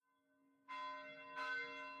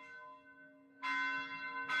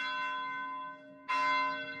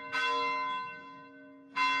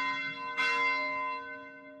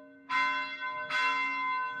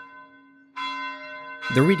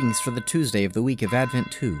The readings for the Tuesday of the week of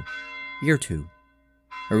Advent 2, Year 2.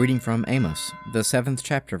 A reading from Amos, the 7th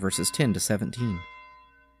chapter, verses 10 to 17.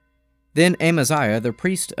 Then Amaziah, the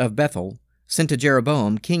priest of Bethel, sent to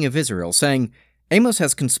Jeroboam, king of Israel, saying, Amos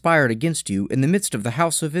has conspired against you in the midst of the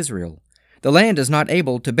house of Israel. The land is not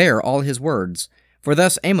able to bear all his words. For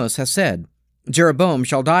thus Amos has said, Jeroboam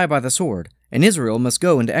shall die by the sword, and Israel must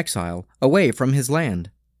go into exile, away from his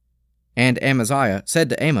land. And Amaziah said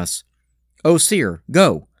to Amos, O seer,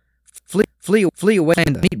 go, flee away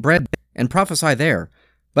and eat bread, and prophesy there,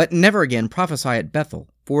 but never again prophesy at Bethel,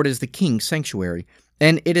 for it is the king's sanctuary,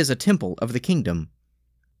 and it is a temple of the kingdom.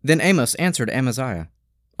 Then Amos answered Amaziah,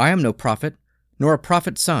 I am no prophet, nor a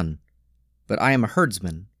prophet's son, but I am a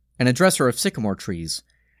herdsman, and a dresser of sycamore trees.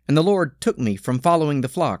 And the Lord took me from following the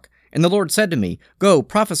flock, and the Lord said to me, Go,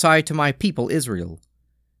 prophesy to my people Israel.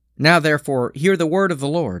 Now therefore hear the word of the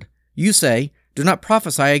Lord. You say, Do not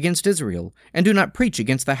prophesy against Israel, and do not preach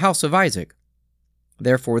against the house of Isaac.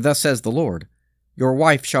 Therefore thus says the Lord, Your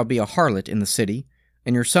wife shall be a harlot in the city,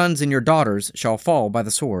 and your sons and your daughters shall fall by the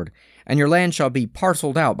sword, and your land shall be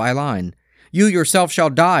parceled out by line. You yourself shall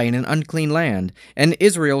die in an unclean land, and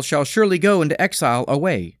Israel shall surely go into exile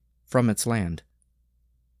away from its land.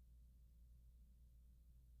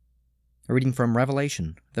 A reading from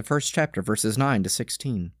Revelation, the 1st chapter, verses 9 to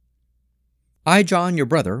 16. I, John, your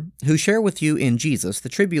brother, who share with you in Jesus the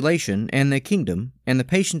tribulation and the kingdom and the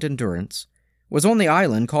patient endurance, was on the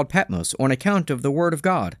island called Patmos on account of the word of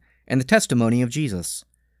God and the testimony of Jesus.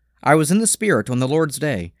 I was in the Spirit on the Lord's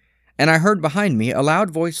day, and I heard behind me a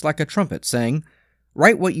loud voice like a trumpet, saying,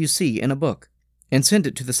 Write what you see in a book, and send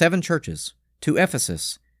it to the 7 churches, to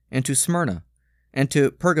Ephesus, and to Smyrna, and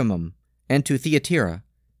to Pergamum, and to Thyatira,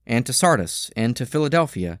 and to Sardis, and to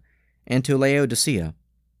Philadelphia, and to Laodicea.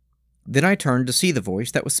 Then I turned to see the voice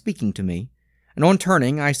that was speaking to me, and on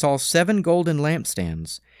turning I saw 7 golden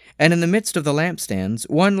lampstands, and in the midst of the lampstands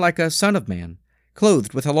one like a son of man,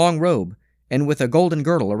 clothed with a long robe, and with a golden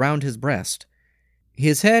girdle around his breast.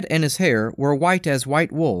 His head and his hair were white as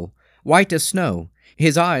white wool, white as snow.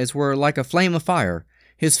 His eyes were like a flame of fire.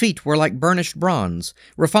 His feet were like burnished bronze,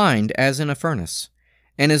 refined as in a furnace.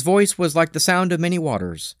 And his voice was like the sound of many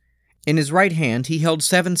waters. In his right hand he held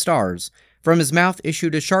 7 stars. From his mouth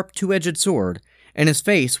issued a sharp 2-edged sword, and his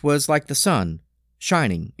face was like the sun,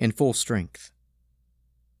 shining in full strength.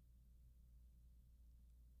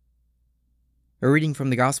 A reading from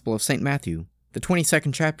the Gospel of St. Matthew, the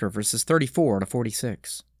 22nd chapter, verses 34 to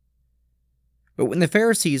 46. But when the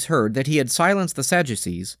Pharisees heard that he had silenced the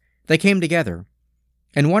Sadducees, they came together.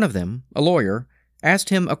 And one of them, a lawyer, asked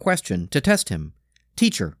him a question to test him.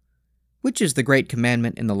 Teacher, which is the great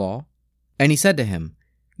commandment in the law? And he said to him,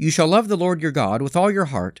 You shall love the Lord your God with all your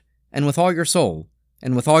heart, and with all your soul,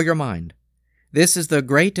 and with all your mind. This is the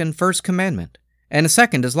great and first commandment, and a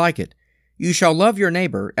second is like it. You shall love your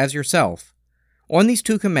neighbor as yourself. On these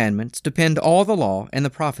 2 commandments depend all the law and the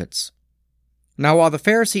prophets. Now while the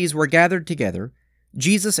Pharisees were gathered together,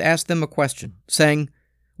 Jesus asked them a question, saying,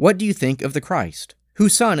 What do you think of the Christ?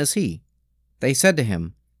 Whose son is he? They said to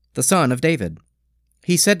him, The son of David.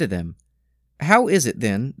 He said to them, How is it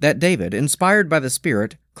then that David, inspired by the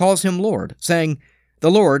Spirit, calls him Lord, saying,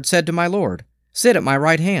 The Lord said to my Lord, Sit at my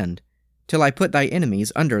right hand, till I put thy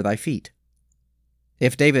enemies under thy feet?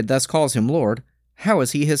 If David thus calls him Lord, how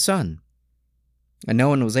is he his son? And no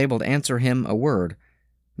one was able to answer him a word,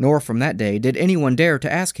 nor from that day did anyone dare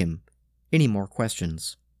to ask him any more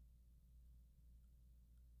questions.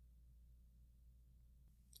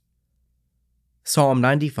 Psalm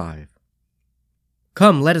 95.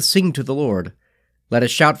 Come, let us sing to the Lord. Let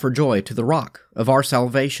us shout for joy to the rock of our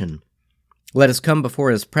salvation. Let us come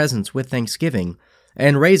before his presence with thanksgiving,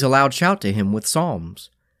 and raise a loud shout to him with psalms.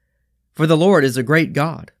 For the Lord is a great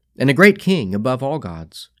God, and a great King above all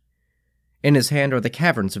gods. In his hand are the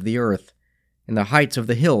caverns of the earth, and the heights of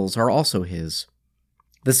the hills are also his.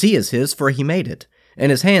 The sea is his, for he made it, and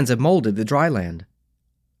his hands have molded the dry land.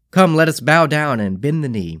 Come, let us bow down and bend the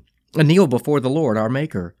knee, and kneel before the Lord our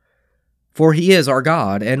Maker. For he is our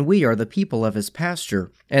God, and we are the people of his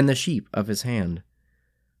pasture, and the sheep of his hand.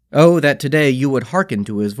 Oh, that today you would hearken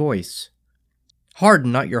to his voice.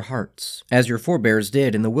 Harden not your hearts, as your forebears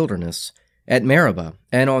did in the wilderness, at Meribah,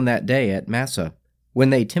 and on that day at Massah, when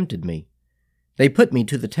they tempted me. They put me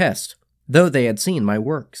to the test, though they had seen my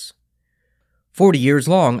works. 40 years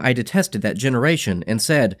long I detested that generation, and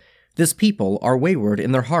said, This people are wayward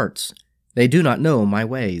in their hearts. They do not know my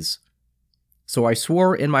ways. So I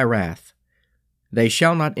swore in my wrath, They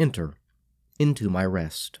shall not enter into my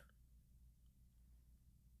rest.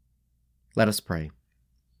 Let us pray.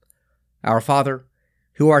 Our Father,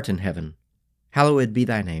 who art in heaven, hallowed be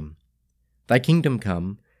thy name. Thy kingdom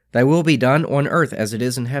come, thy will be done on earth as it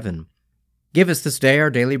is in heaven. Give us this day our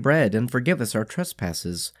daily bread, and forgive us our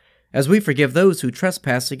trespasses, as we forgive those who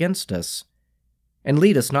trespass against us. And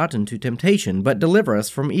lead us not into temptation, but deliver us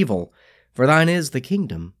from evil. For thine is the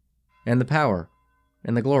kingdom, and the power,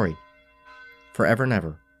 and the glory, forever and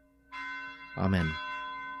ever. Amen.